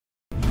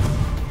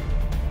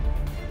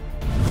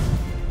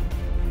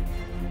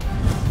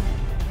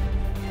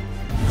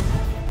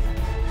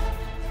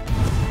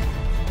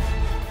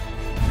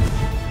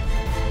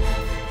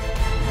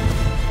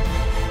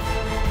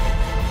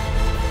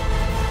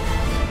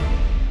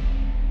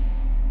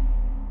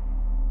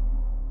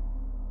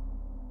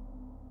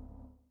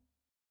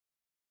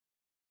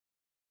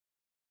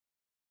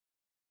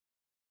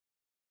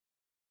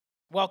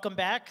Welcome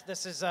back.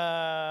 This is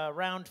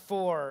round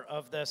 4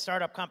 of the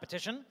startup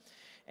competition.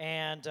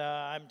 And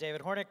I'm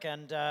David Hornik,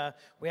 and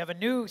we have a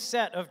new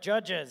set of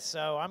judges.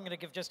 So I'm going to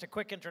give just a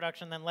quick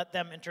introduction, then let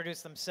them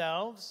introduce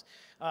themselves.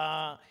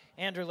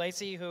 Andrew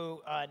Lacy,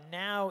 who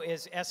now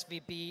is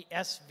SVP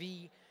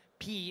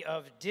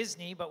of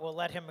Disney, but we'll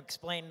let him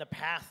explain the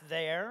path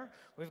there.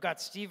 We've got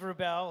Steve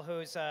Rubel,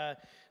 who's an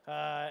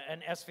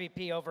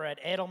SVP over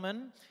at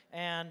Edelman.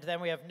 And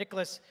then we have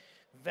Nicolas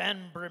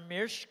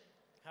Vanbremeersch.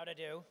 How'd I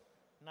do?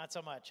 Not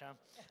so much,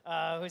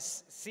 huh?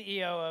 Who's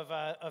CEO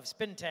of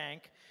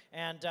Spintank.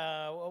 And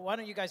why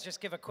don't you guys just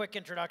give a quick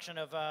introduction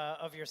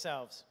of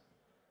yourselves?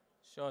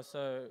 Sure,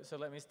 so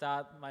let me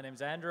start. My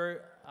name's Andrew.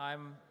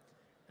 I'm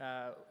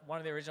one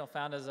of the original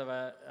founders of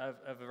a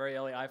very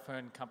early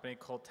iPhone company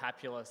called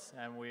Tapulous,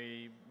 and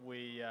we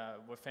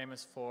were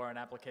famous for an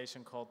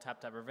application called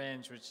Tap Tap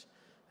Revenge, which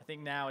I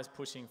think now is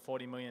pushing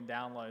 40 million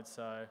downloads,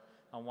 so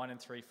on 1 in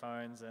 3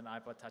 phones and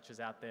iPod Touches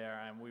out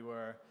there, and we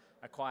were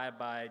acquired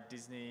by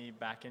Disney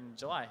back in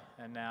July,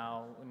 and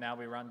now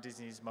we run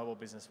Disney's mobile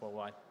business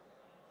worldwide.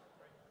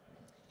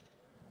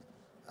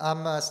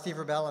 I'm Steve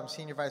Rubel. I'm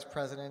Senior Vice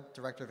President,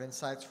 Director of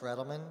Insights for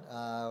Edelman.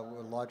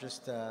 We're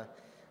the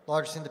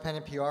largest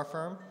independent PR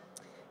firm.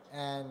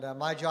 And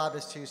my job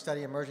is to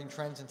study emerging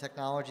trends and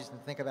technologies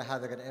and think about how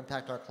they're going to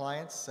impact our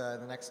clients in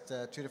the next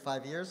 2 to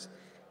 5 years.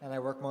 And I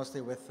work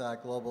mostly with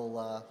large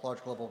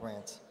global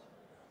brands.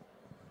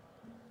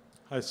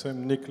 Hi, so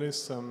I'm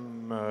Nicolas.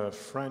 I'm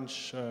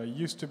French.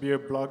 Used to be a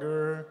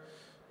blogger.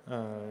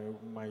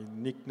 My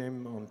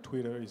nickname on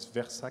Twitter is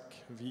Versac,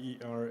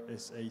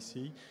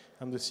 V-E-R-S-A-C.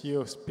 I'm the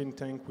CEO of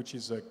Spintank, which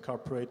is a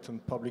corporate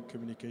and public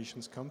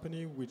communications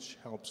company which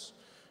helps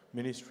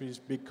ministries,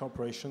 big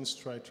corporations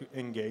try to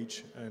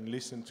engage and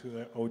listen to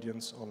their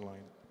audience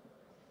online.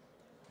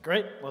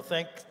 Great. Well,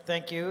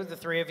 thank you, the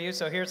 3 of you.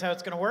 So here's how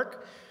it's going to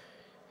work.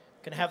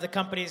 Going to have the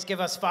companies give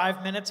us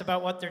 5 minutes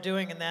about what they're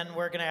doing, and then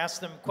we're going to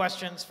ask them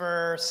questions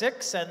for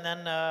 6, and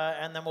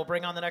then we'll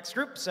bring on the next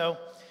group. So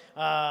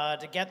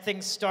to get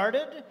things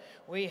started,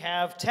 we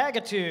have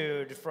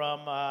Tagattitude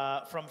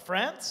from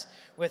France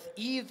with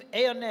Yves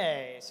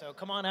Eonnet. So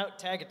come on out,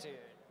 Tagattitude.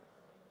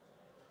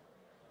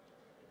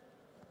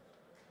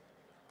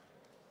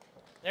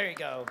 There you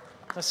go.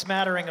 A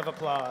smattering of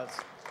applause.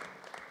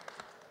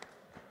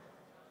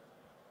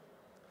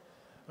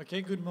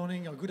 Okay, good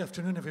morning or good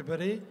afternoon,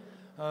 everybody.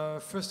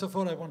 First of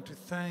all, I want to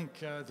thank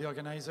the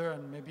organizer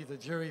and maybe the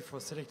jury for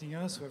selecting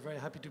us. We're very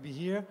happy to be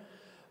here.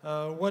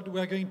 What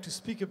we're going to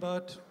speak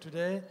about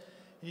today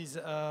is,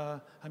 I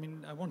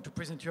want to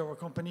present you our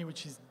company,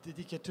 which is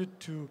dedicated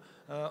to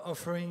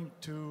offering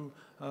to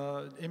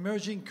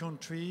emerging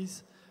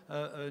countries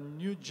a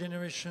new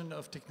generation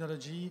of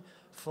technology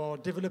for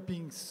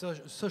developing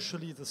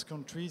socially those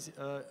countries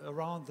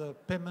around the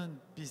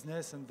payment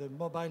business and the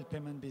mobile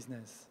payment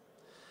business.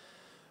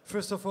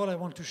 First of all, I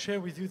want to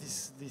share with you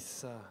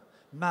this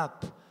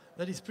map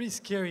that is pretty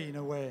scary in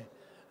a way.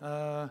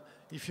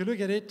 If you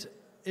look at it,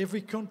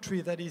 every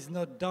country that is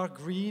not dark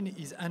green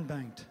is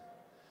unbanked,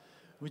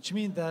 which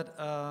means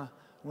that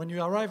when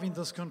you arrive in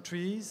those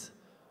countries,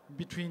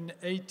 between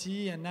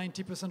 80 and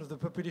 90% of the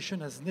population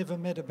has never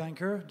met a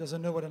banker,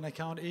 doesn't know what an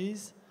account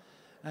is,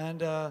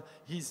 and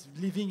he's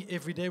living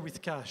every day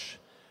with cash.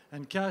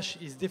 And cash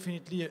is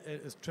definitely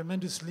a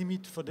tremendous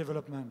limit for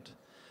development.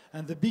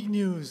 And the big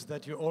news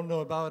that you all know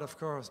about, of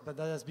course, but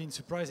that has been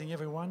surprising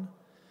everyone,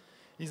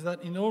 is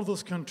that in all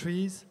those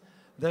countries,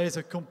 there is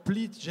a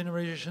complete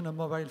generation of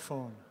mobile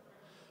phone.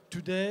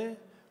 Today,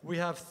 we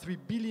have 3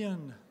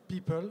 billion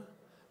people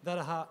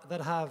that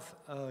have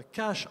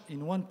cash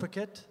in one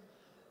pocket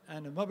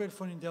and a mobile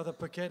phone in the other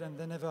pocket, and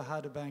they never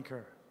had a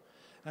banker.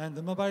 And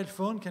the mobile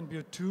phone can be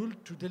a tool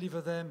to deliver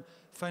them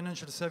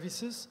financial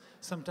services,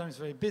 sometimes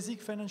very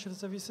basic financial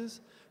services,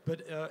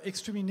 but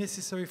extremely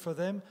necessary for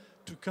them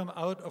to come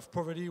out of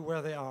poverty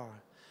where they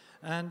are.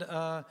 And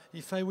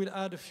if I will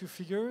add a few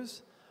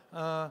figures,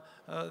 there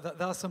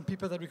are some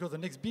people that we call the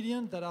next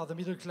billion that are the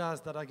middle class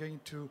that are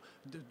going to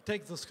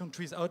take those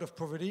countries out of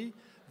poverty.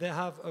 They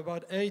have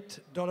about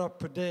 $8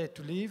 per day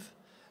to live,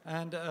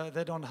 and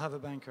they don't have a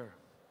banker.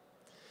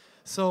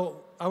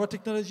 So our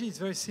technology is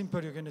very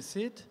simple. You're going to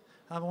see it.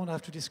 I won't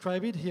have to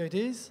describe it. Here it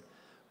is.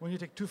 When you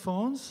take 2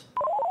 phones,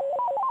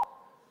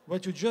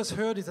 what you just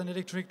heard is an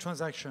electronic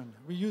transaction.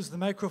 We use the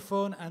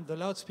microphone and the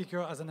loudspeaker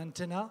as an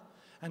antenna,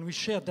 and we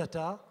share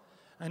data.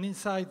 And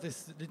inside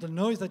this little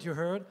noise that you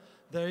heard,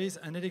 there is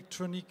an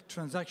electronic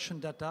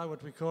transaction data,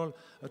 what we call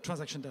a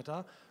transaction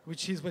data,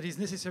 which is what is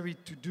necessary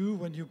to do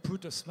when you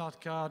put a smart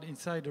card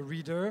inside a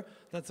reader.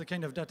 That's the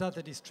kind of data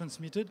that is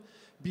transmitted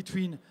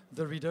between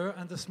the reader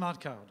and the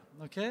smart card.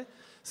 Okay?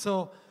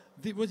 So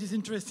what is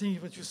interesting,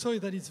 what you saw,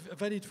 is that it's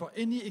valid for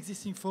any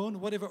existing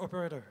phone, whatever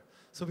operator.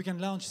 So we can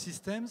launch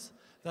systems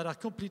that are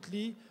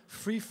completely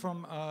free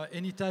from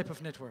any type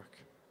of network.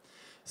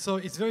 So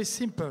it's very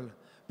simple,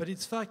 but in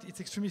fact,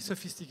 it's extremely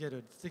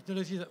sophisticated.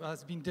 Technology that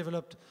has been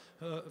developed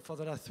for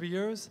the last 3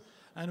 years,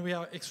 and we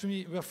are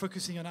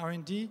focusing on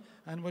R&D,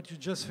 and what you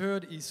just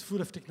heard is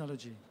full of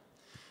technology.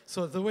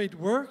 So the way it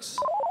works,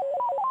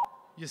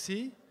 you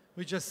see,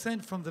 we just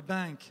send from the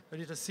bank a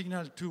little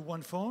signal to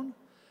one phone,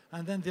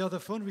 and then the other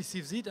phone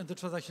receives it, and the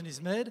transaction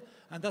is made,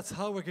 and that's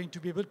how we're going to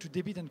be able to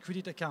debit and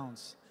credit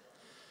accounts.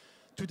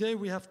 Today,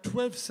 we have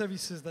 12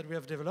 services that we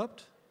have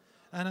developed,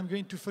 and I'm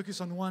going to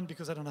focus on one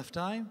because I don't have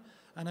time,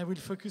 and I will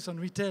focus on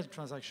retail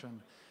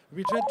transaction.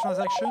 Retail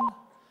transaction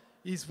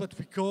is what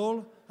we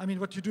call,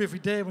 what you do every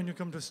day when you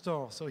come to a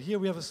store. So here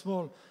we have a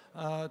small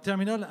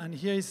terminal, and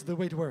here is the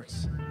way it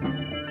works.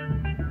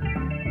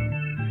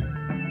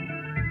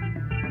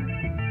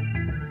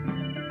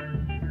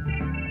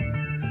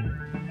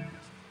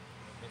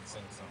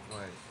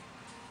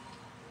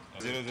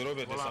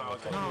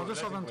 Non,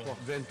 223.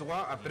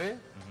 23 après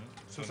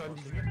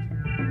 78.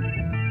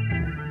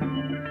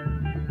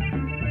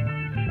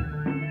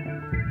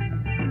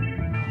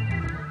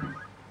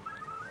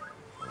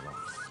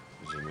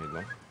 J'ai mis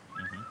là.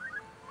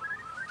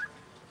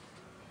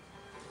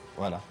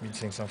 Voilà.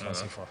 1500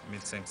 francs CFA.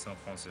 1500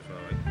 francs CFA,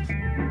 oui.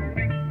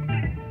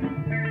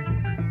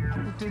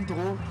 Putain,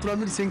 trop.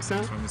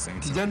 3500. 3500.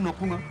 Tu donnes nos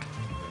points.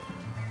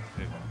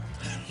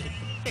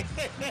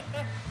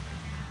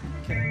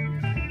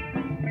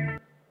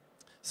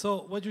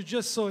 So what you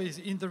just saw is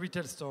in the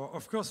retail store.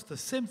 Of course, the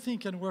same thing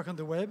can work on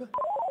the web.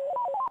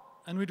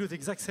 And we do the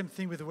exact same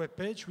thing with the web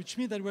page, which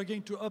means that we're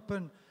going to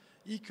open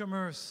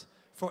e-commerce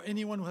for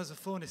anyone who has a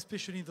phone,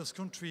 especially in those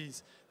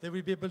countries. They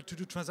will be able to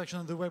do transactions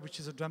on the web, which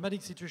is a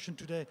dramatic situation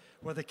today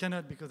where they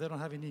cannot because they don't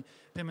have any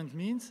payment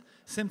means.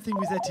 Same thing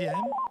with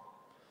ATM.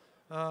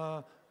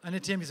 An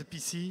ATM is a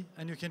PC,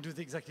 and you can do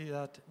exactly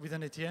that with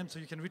an ATM. So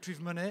you can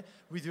retrieve money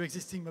with your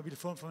existing mobile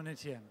phone from an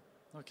ATM.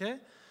 Okay?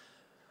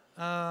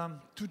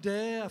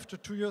 Today, after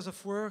 2 years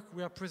of work,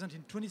 we are present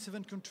in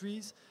 27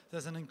 countries.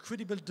 There's an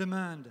incredible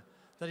demand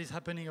that is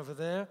happening over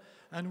there.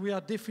 And we are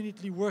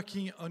definitely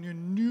working on a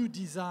new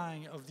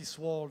design of this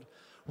world,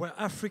 where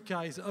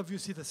Africa is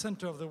obviously the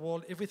center of the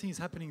world. Everything is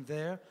happening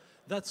there.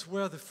 That's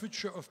where the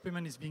future of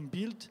payment is being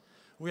built.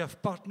 We have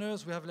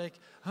partners. We have like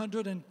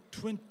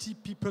 120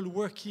 people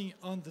working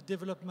on the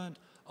development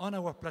on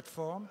our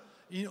platform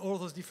in all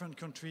those different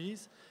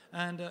countries.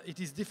 And it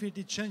is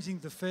definitely changing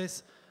the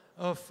face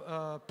of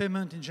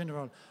payment in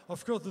general.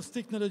 Of course, those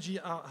technologies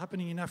are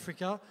happening in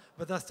Africa,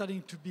 but they're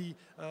starting to be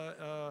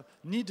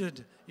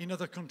needed in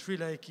other countries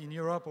like in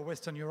Europe or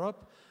Western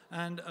Europe.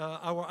 And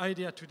our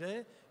idea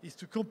today is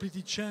to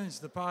completely change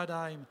the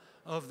paradigm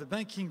of the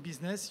banking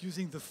business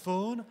using the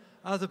phone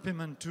as a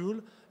payment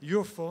tool,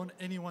 your phone,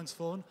 anyone's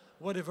phone,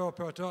 whatever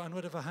operator and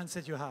whatever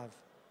handset you have.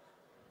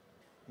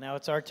 Now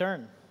it's our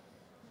turn.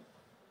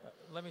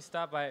 Let me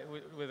start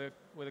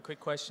with a quick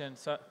question.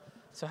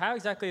 So how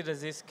exactly does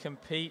this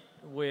compete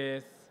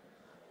with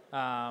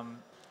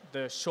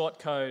the short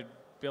code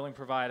billing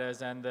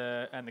providers and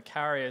the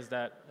carriers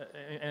that,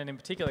 and in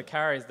particular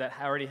carriers that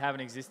already have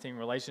an existing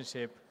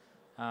relationship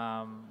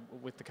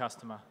with the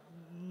customer?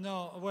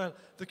 No, well,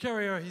 the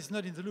carrier is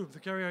not in the loop. The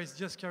carrier is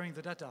just carrying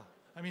the data.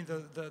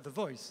 The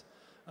voice.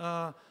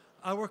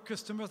 Our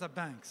customers are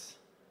banks,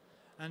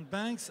 and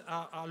banks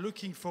are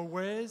looking for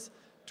ways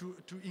to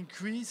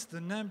increase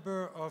the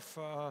number of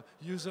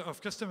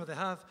customers they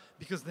have,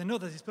 because they know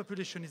that this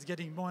population is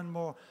getting more and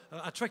more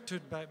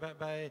attracted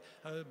by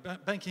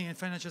banking and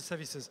financial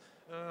services.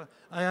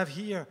 I have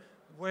here,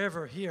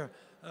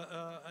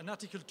 an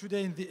article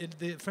today in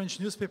the French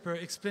newspaper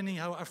explaining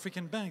how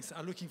African banks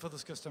are looking for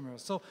those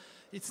customers. So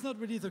it's not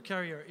really the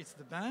carrier, it's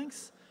the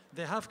banks.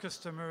 They have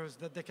customers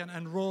that they can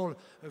enroll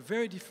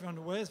very different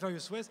ways,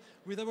 various ways.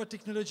 With our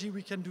technology,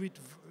 we can do it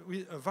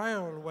with a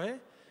viral way.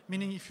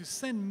 Meaning if you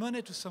send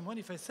money to someone,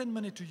 if I send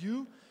money to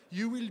you,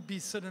 you will be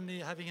suddenly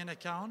having an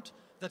account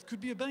that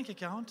could be a bank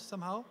account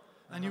somehow,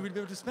 and you will be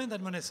able to spend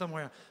that money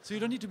somewhere. So you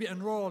don't need to be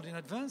enrolled in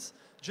advance.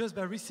 Just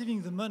by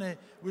receiving the money,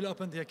 we'll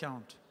open the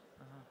account.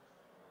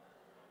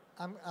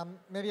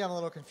 Maybe I'm a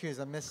little confused.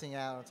 I'm missing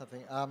out on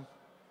something.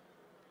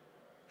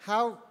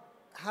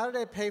 How do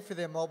they pay for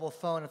their mobile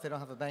phone if they don't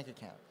have a bank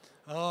account?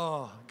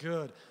 Oh,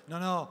 good.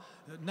 No.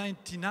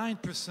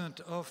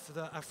 99% of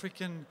the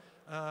African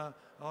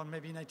or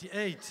maybe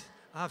 98,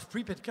 have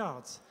prepaid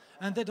cards,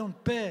 and they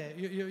don't pay.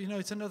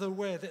 It's another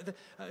way.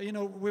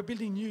 We're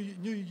building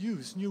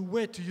new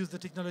way to use the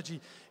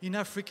technology. In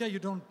Africa, you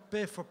don't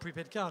pay for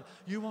prepaid card.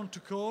 You want to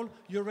call,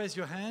 you raise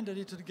your hand, a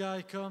little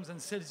guy comes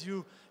and sells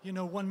you,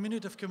 1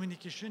 minute of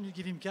communication. You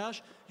give him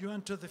cash, you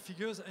enter the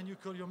figures, and you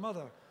call your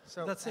mother.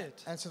 So that's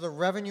it. And so the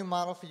revenue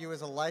model for you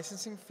is a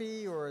licensing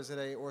fee, or is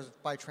it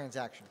by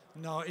transaction?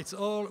 No, it's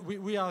all.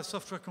 We are a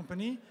software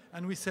company,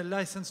 and we sell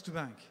license to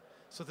bank.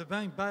 So the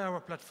bank buy our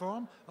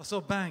platform.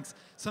 Also banks,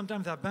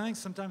 sometimes they are banks,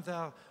 sometimes they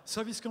are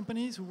service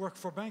companies who work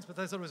for banks, but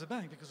there's always a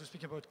bank because we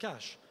speak about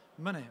cash,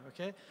 money,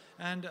 okay?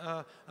 And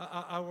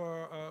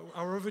our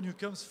revenue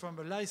comes from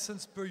a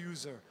license per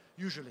user,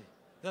 usually.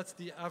 That's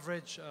the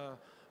average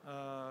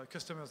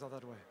customers are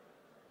that way.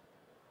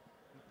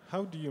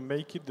 How do you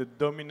make it the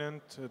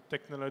dominant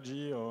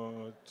technology,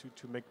 or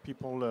to make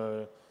people,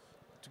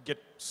 to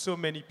get so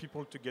many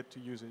people to get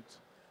to use it?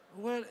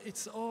 Well,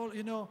 it's all,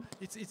 you know,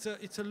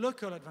 it's a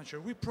local adventure.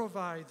 We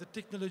provide the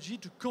technology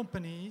to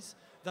companies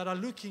that are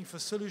looking for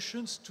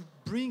solutions to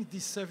bring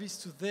this service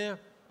to their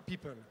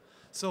people.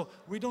 So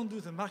we don't do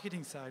the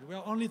marketing side. We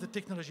are only the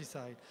technology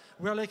side.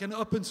 We are like an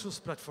open source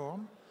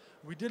platform.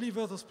 We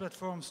deliver those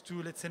platforms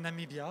to, let's say,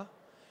 Namibia.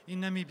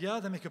 In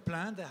Namibia, they make a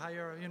plan. They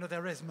hire, you know, they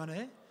raise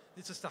money.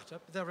 It's a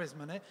startup. They raise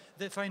money.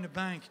 They find a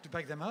bank to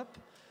back them up.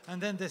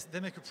 And then they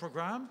make a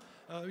program.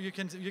 You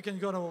can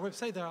go on our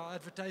website. They are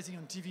advertising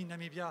on TV in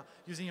Namibia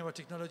using our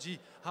technology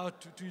how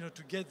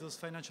to get those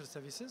financial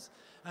services.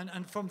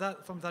 And from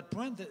that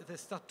point, they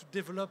start to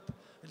develop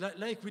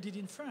like we did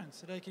in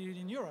France, like we did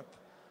in Europe.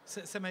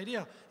 Same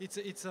idea.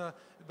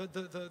 But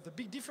the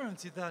big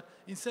difference is that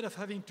instead of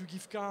having to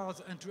give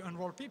cards and to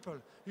enroll people,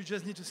 you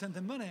just need to send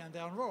them money and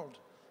they're enrolled.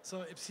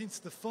 So since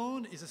the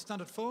phone is a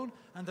standard phone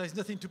and there is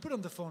nothing to put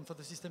on the phone for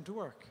the system to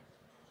work.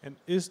 And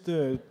is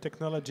the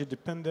technology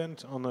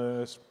dependent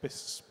on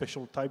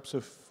special types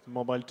of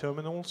mobile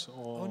terminals?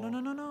 Or?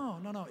 Oh,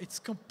 no. It's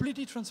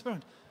completely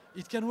transparent.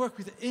 It can work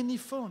with any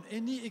phone.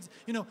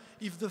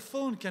 If the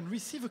phone can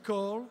receive a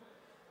call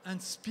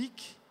and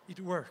speak,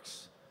 it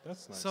works.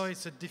 That's nice. So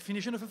it's a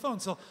definition of a phone.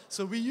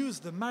 So we use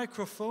the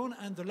microphone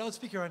and the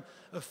loudspeaker. And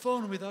a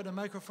phone without a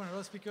microphone and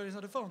loudspeaker is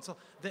not a phone. So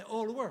they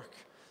all work.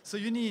 So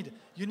you need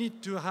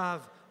to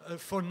have a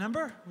phone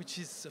number, which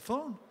is a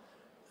phone,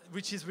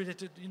 which is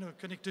related,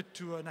 connected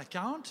to an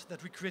account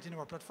that we create in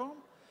our platform,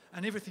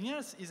 and everything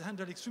else is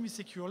handled extremely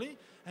securely,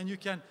 and you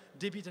can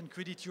debit and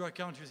credit your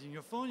account using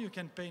your phone, you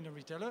can pay in a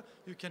retailer,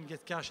 you can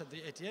get cash at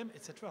the ATM,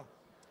 etc.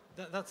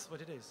 That's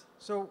what it is.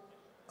 So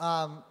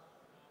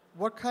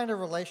what kind of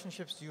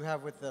relationships do you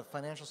have with the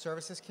financial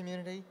services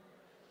community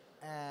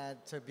and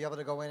to be able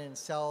to go in and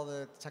sell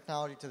the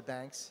technology to the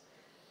banks,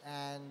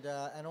 and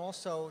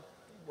also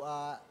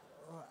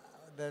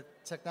the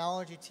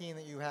technology team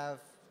that you have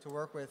to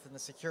work with and the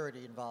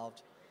security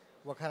involved,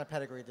 what kind of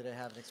pedigree do they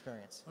have and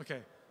experience?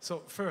 Okay,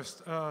 so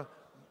first,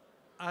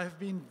 I've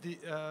been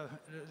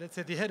let's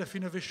say the head of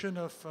innovation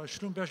of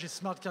Schlumberger's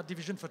smart card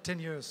division for 10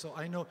 years, so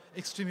I know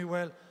extremely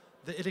well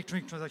the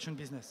electronic transaction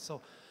business.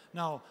 So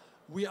now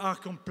we are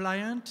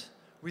compliant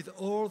with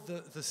all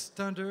the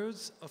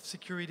standards of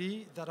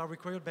security that are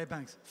required by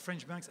banks,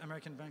 French banks,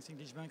 American banks,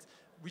 English banks,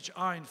 which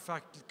are in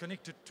fact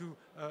connected to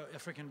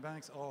African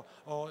banks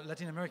or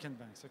Latin American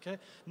banks, okay?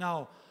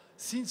 Now,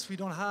 since we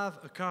don't have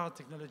a card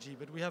technology,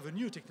 but we have a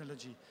new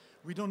technology,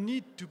 we don't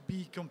need to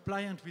be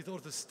compliant with all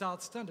the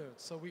START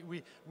standards. So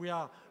we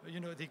are,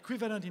 the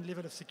equivalent in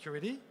level of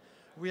security.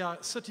 We are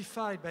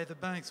certified by the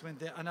banks when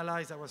they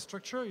analyze our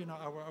structure,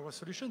 our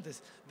solution.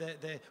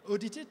 They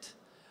audit it.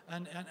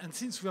 And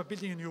since we are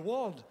building a new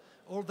world,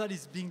 all that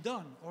is being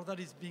done, all that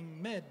is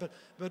being made.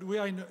 But we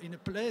are in a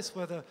place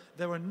where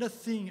there were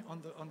nothing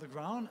on the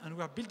ground, and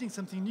we are building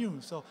something new.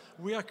 So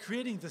we are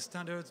creating the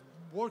standards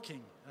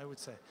working, I would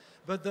say.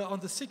 But on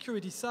the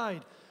security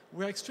side,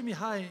 we are extremely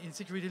high in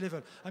security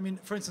level. I mean,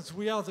 for instance,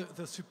 we are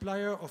the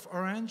supplier of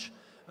Orange,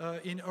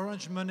 in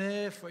Orange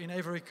Money in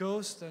Ivory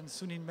Coast and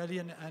soon in Mali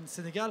and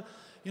Senegal.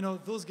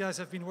 Those guys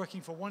have been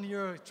working for 1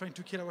 year trying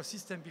to kill our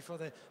system before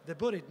they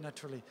bought it,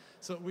 naturally.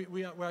 So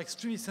we are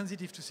extremely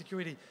sensitive to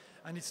security,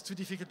 and it's too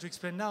difficult to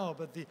explain now,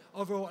 but the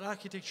overall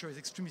architecture is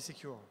extremely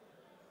secure.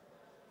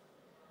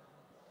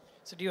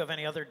 So do you have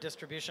any other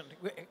distribution?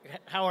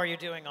 How are you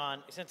doing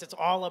since it's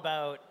all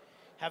about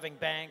having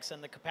banks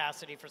and the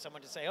capacity for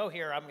someone to say, oh,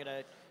 here, I'm going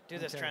to do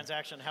this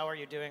transaction. How are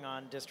you doing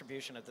on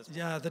distribution at this point?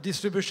 Yeah, the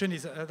distribution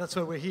is, that's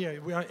why we're here.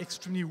 We are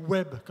extremely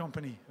web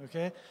company,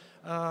 okay?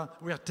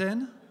 We are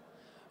 10.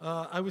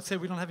 I would say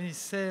we don't have any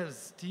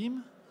sales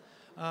team.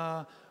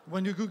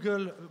 When you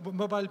Google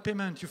mobile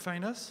payment, you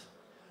find us,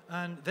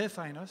 and they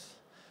find us.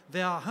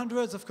 There are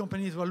hundreds of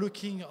companies who are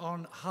looking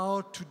on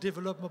how to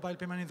develop mobile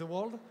payment in the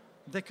world.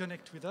 They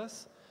connect with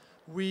us.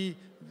 We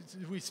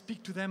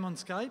speak to them on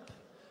Skype.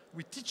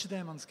 We teach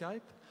them on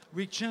Skype.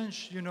 We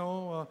exchange,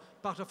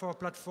 part of our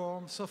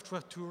platform,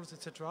 software tools,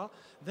 etc.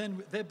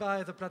 Then they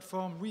buy the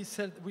platform. We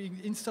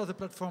install the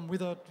platform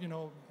without,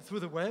 through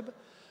the web.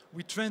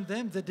 We train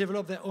them. They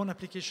develop their own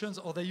applications,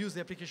 or they use the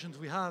applications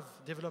we have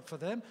developed for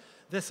them.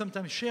 They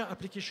sometimes share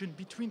applications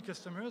between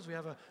customers. We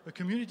have a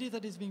community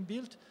that is being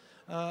built,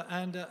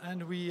 and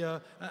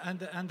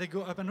they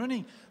go up and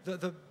running.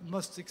 The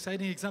most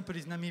exciting example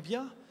is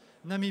Namibia.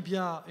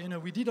 Namibia,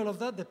 we did all of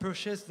that. They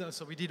purchased,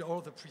 so we did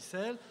all the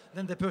pre-sale.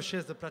 Then they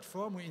purchased the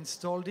platform. We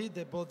installed it.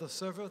 They bought the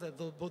server. They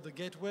bought the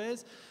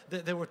gateways.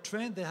 They were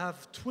trained. They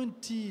have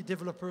 20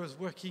 developers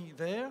working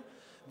there.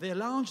 They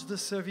launched the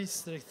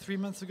service like 3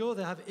 months ago.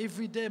 They have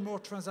every day more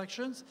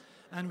transactions,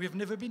 and we've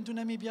never been to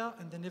Namibia,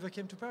 and they never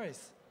came to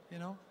Paris.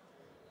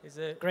 Is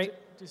it great?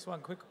 Just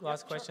one quick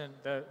last question.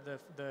 Sure.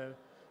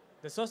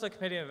 The source of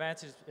competitive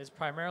advantage is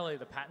primarily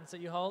the patents that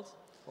you hold,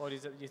 or do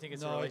you think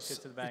it's a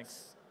relationship to the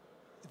banks?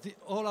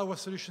 All our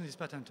solution is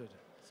patented.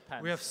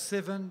 We have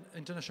 7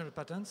 international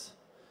patents,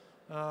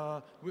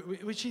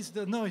 which is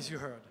the noise you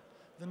heard.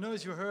 the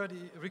noise you heard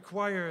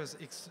requires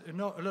a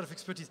lot of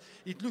expertise.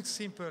 It looks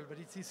simple, but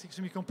it is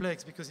extremely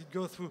complex because it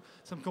goes through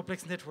some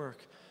complex network.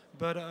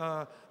 But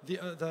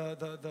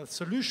the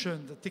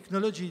solution, the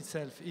technology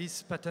itself,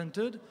 is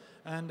patented,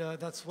 and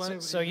that's why.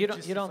 So you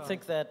don't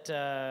think that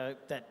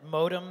that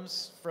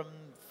modems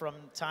from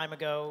time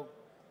ago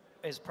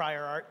is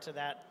prior art to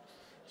that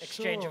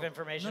exchange of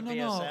information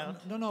via sound?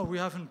 No, we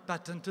haven't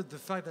patented the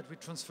fact that we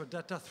transfer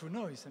data through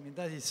noise. I mean,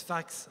 that is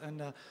facts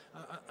and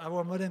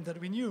our modem that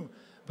we knew.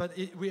 But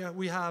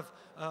we have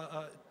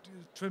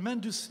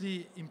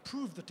tremendously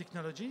improved the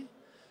technology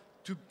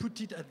to put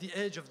it at the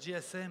edge of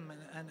GSM,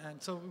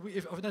 and so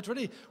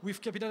naturally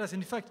we've capitalized.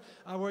 In fact,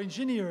 our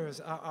engineers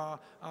are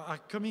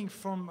coming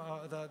from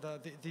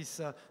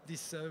this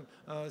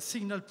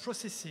signal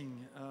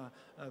processing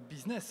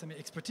business, I mean,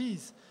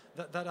 expertise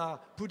that are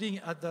putting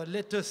at the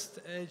latest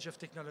edge of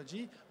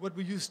technology what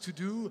we used to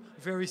do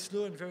very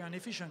slow and very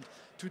inefficient.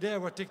 Today,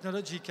 our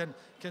technology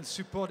can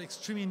support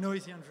extremely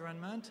noisy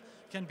environment,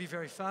 can be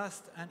very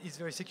fast, and is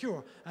very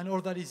secure, and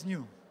all that is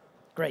new.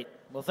 Great.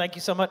 Well, thank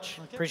you so much.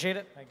 Okay. Appreciate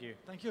it. Thank you.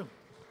 Thank you.